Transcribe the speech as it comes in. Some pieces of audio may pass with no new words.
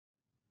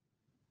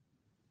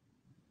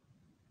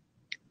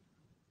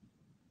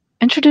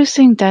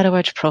Introducing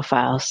DataWedge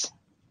profiles.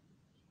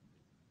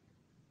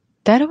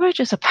 DataWedge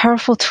is a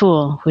powerful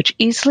tool which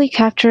easily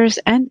captures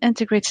and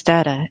integrates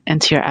data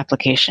into your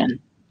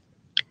application.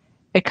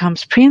 It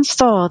comes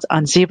pre-installed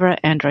on Zebra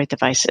Android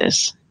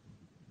devices.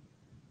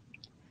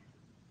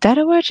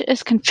 DataWedge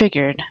is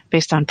configured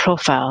based on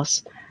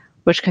profiles,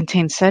 which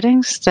contain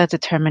settings that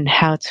determine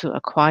how to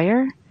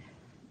acquire,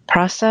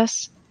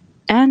 process,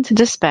 and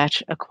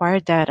dispatch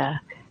acquired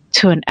data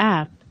to an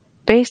app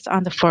based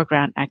on the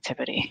foreground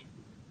activity.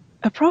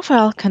 A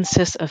profile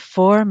consists of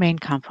 4 main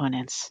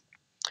components.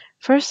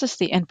 First is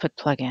the input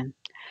plugin.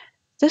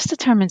 This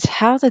determines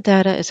how the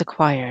data is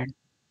acquired.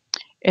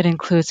 It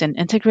includes an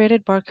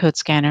integrated barcode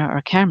scanner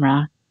or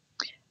camera,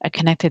 a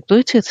connected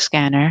Bluetooth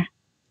scanner,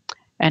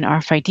 an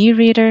RFID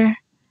reader,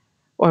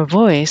 or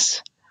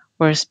voice,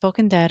 where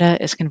spoken data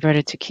is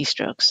converted to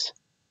keystrokes.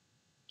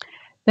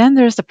 Then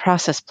there's the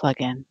process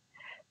plugin.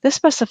 This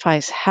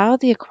specifies how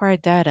the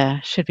acquired data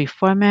should be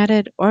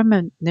formatted or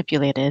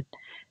manipulated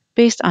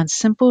based on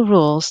simple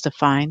rules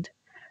defined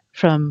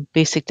from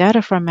basic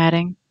data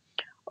formatting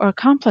or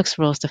complex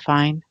rules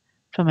defined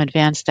from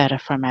advanced data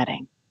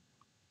formatting.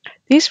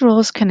 These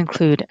rules can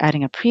include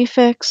adding a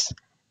prefix,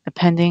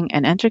 appending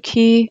an enter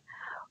key,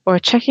 or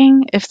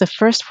checking if the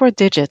first 4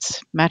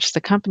 digits match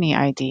the company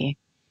ID,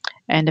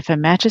 and if a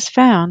match is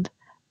found,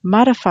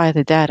 modify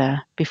the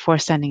data before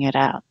sending it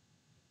out.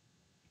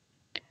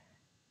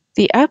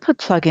 The output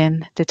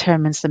plugin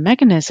determines the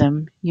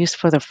mechanism used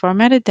for the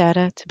formatted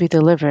data to be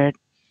delivered,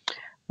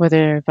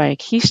 whether via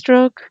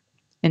keystroke,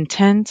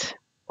 intent,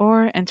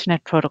 or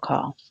Internet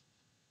Protocol.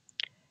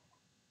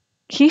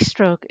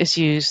 Keystroke is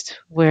used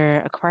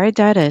where acquired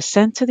data is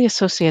sent to the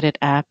associated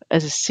app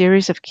as a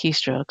series of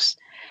keystrokes,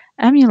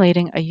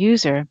 emulating a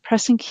user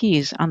pressing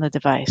keys on the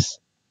device.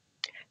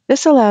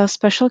 This allows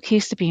special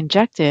keys to be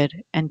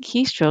injected and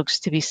keystrokes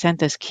to be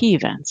sent as key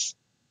events.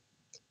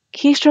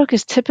 Keystroke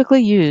is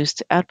typically used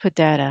to output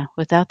data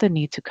without the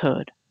need to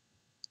code.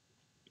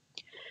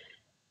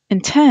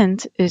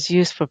 Intent is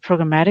used for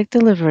programmatic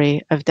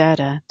delivery of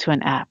data to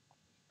an app.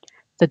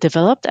 The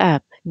developed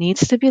app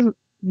needs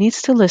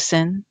to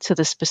listen to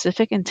the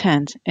specific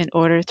intent in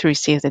order to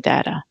receive the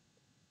data.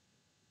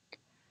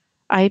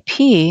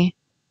 IP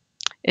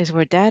is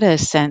where data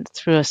is sent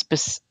through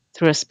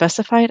a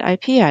specified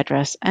IP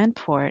address and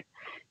port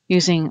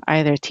using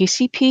either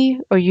TCP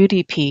or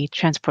UDP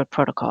transport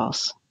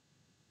protocols.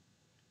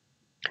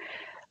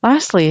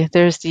 Lastly,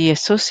 there's the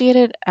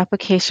associated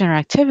application or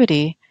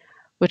activity,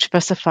 which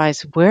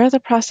specifies where the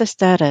processed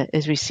data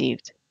is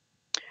received.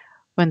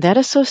 When that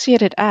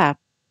associated app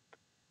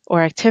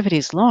or activity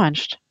is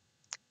launched,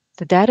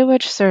 the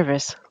DataWedge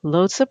service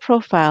loads the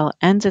profile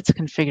and its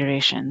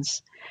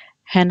configurations,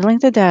 handling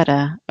the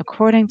data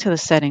according to the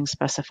settings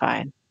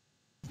specified.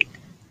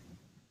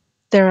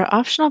 There are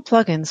optional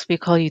plugins we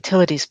call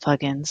utilities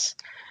plugins,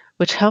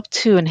 which help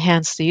to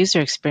enhance the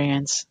user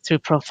experience through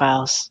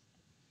profiles.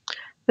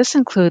 This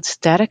includes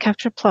Data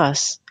Capture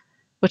Plus,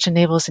 which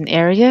enables an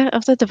area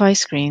of the device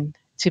screen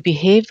to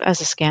behave as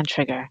a scan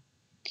trigger.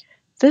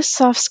 This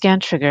soft scan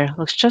trigger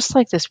looks just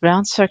like this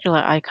round circular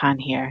icon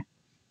here,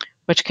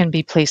 which can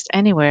be placed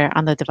anywhere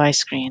on the device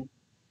screen.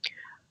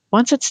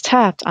 Once it's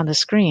tapped on the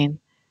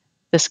screen,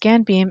 the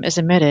scan beam is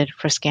emitted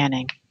for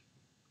scanning.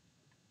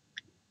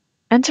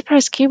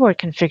 Enterprise Keyboard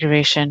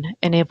configuration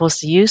enables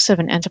the use of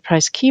an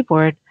enterprise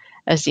keyboard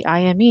as the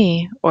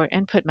IME or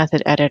input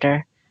method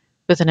editor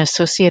with an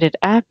associated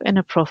app and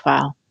a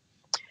profile.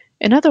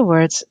 In other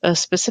words, a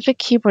specific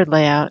keyboard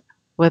layout,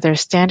 whether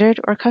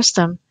standard or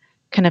custom,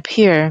 can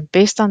appear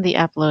based on the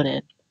app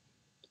loaded.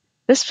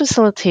 This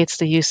facilitates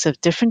the use of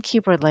different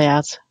keyboard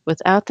layouts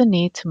without the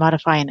need to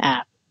modify an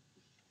app.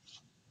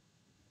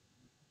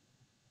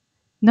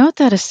 Note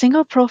that a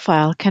single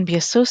profile can be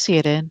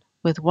associated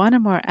with one or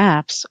more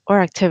apps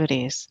or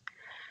activities,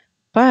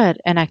 but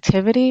an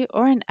activity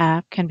or an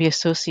app can be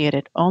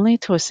associated only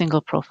to a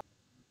single profile.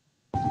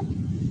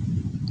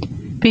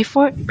 Be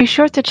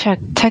sure to check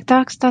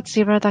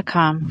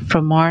techdocs.zebra.com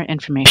for more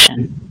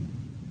information.